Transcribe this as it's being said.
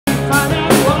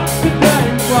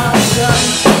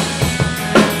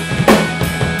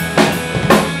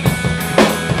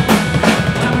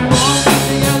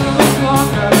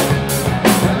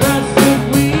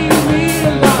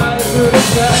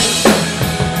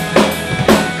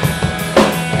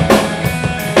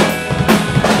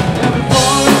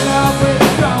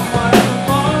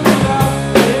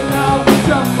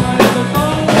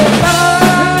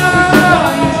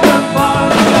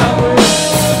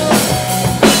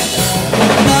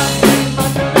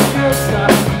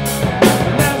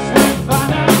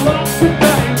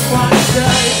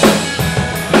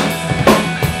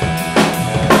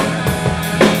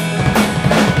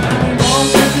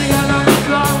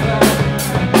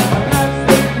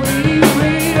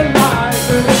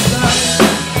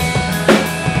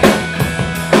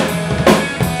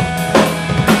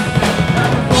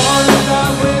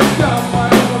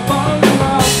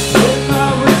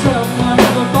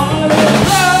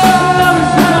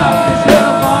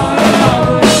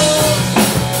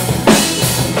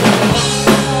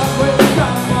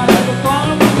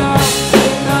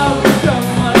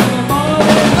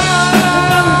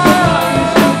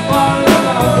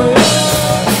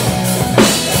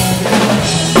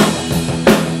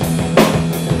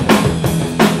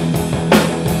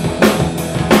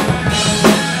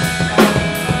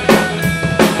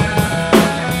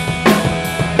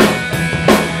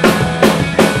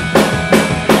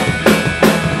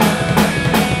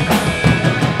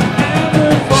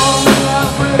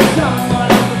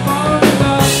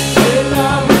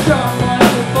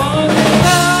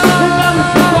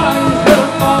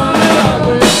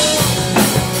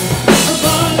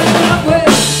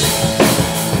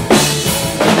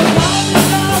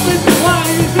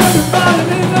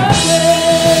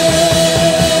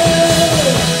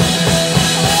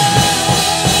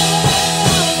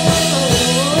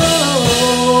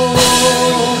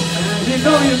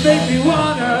know you make me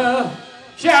wanna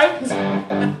shout.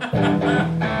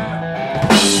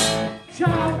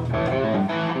 Shout.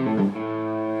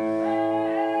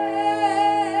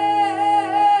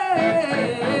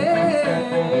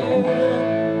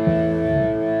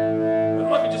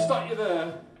 Let me just start you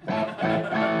there.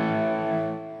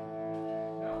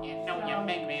 You know you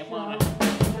make me wanna.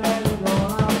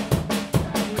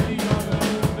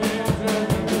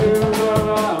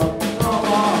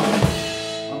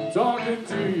 Talking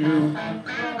to you.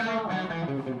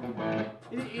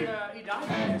 He died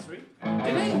last week.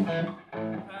 Did he?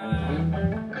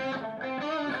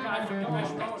 The guy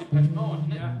from Depeche Mode,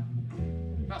 yeah.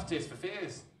 That's Tears for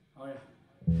Fears. Oh yeah.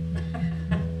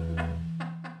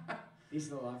 He's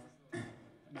still alive. I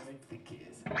think he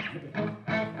is.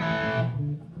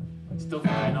 Still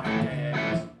flying off the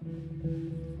KAs.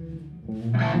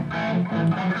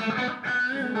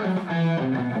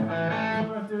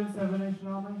 Doing Seven Nation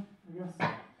Army, I guess.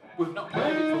 We've not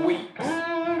played it for weeks.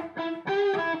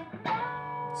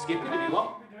 Skip it if you want.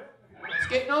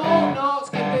 Skip? No,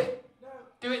 skip it.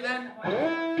 Do it then.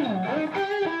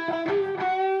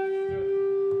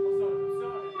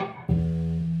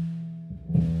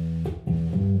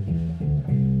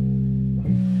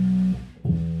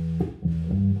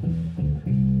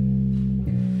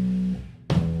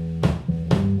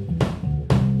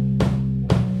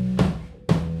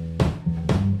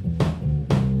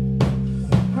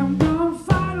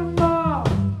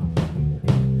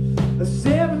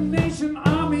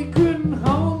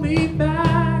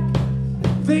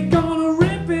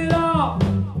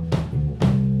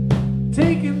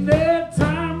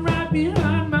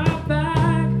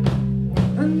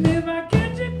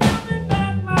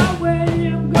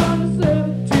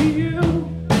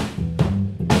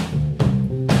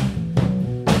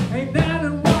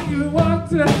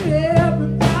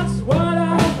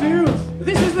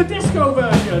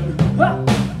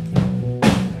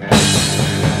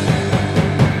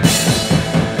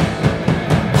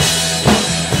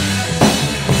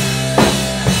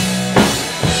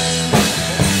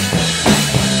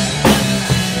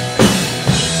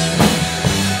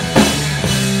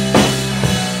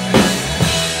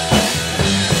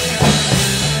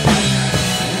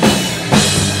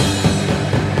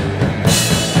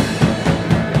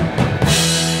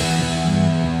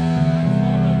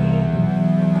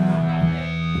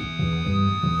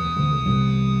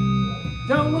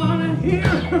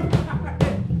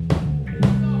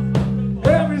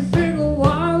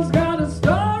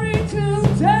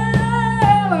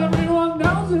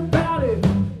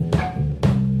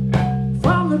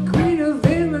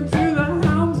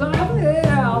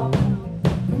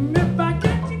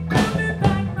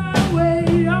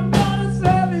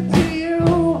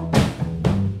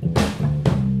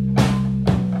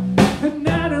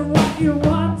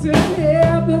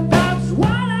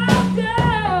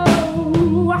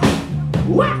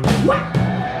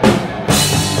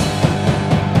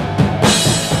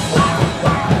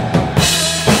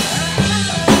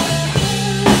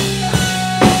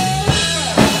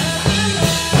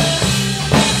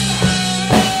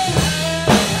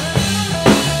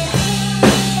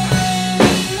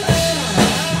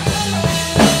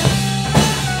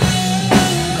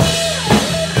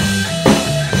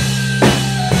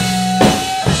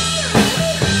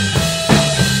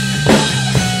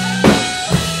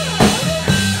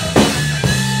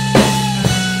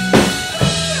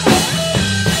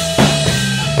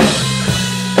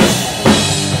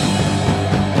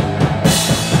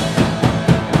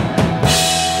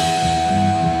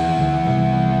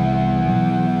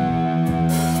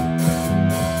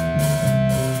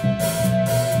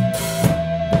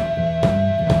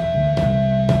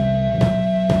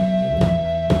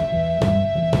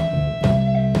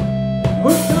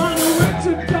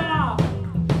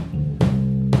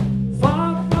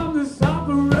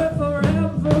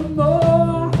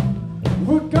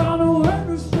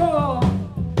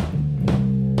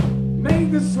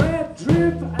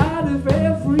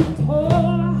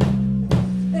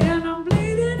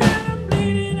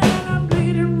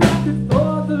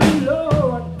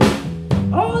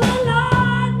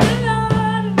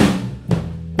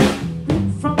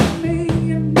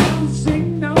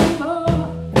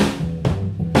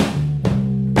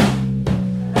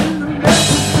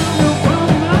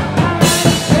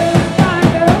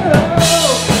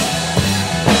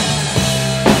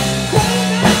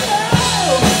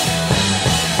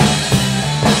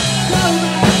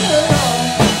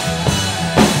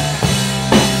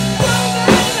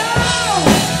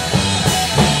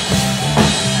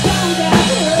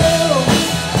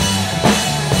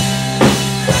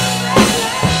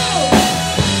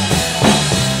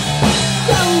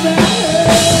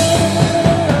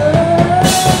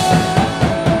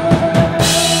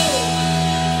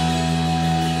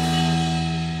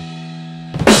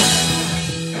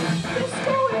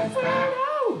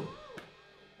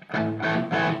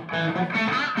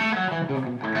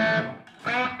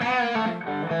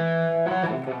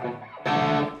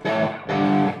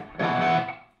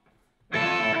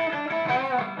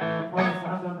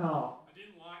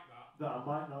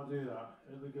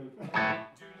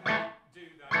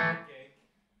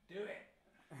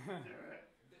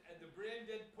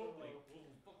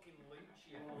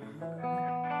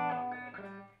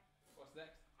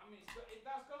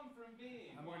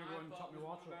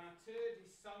 our turdy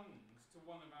songs to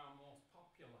one of our most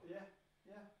popular. Yeah,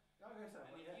 yeah. I guess so.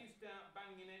 And if Yeah. you start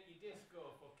banging out your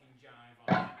disco fucking jive on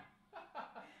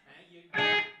it, you're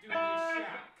doing your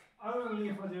shack. Only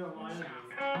if I do it mine.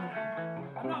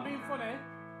 I'm not being funny,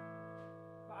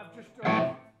 but I've just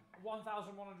done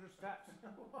 1,100 steps.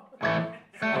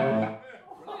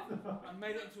 I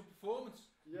made it into a performance.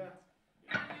 Yeah.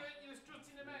 You were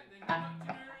strutting about then. Do you know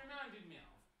what it reminded me of?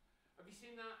 Have you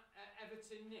seen that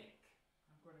Everton Nick?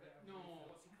 No,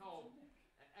 what's he called?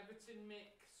 Everton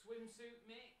Mick, swimsuit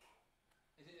Mick.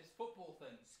 Is it this football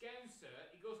thing?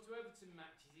 Scouser, he goes to Everton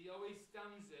matches, he always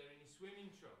stands there in his swimming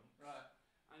trunks. Right.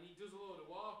 And he does a load of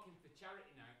walking for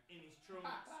charity now in his trunks,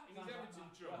 in his Everton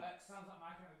trunks. Sounds like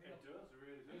my kind of deal. It does, it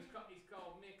really does. He's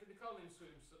called Mick, they call him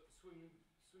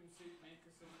swimsuit Mick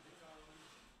or something they call him.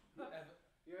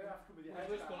 You have to come with your Well,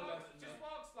 head just down. one Just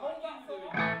walks Hold like that you thought.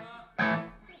 doing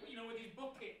that. You know, with his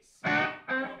buckets.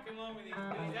 Walking along with his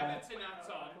Everton hat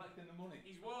on. Collecting the money.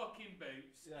 His walking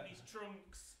boots Yeah. and his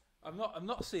trunks. I'm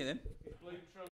not seeing him. His blue trunks.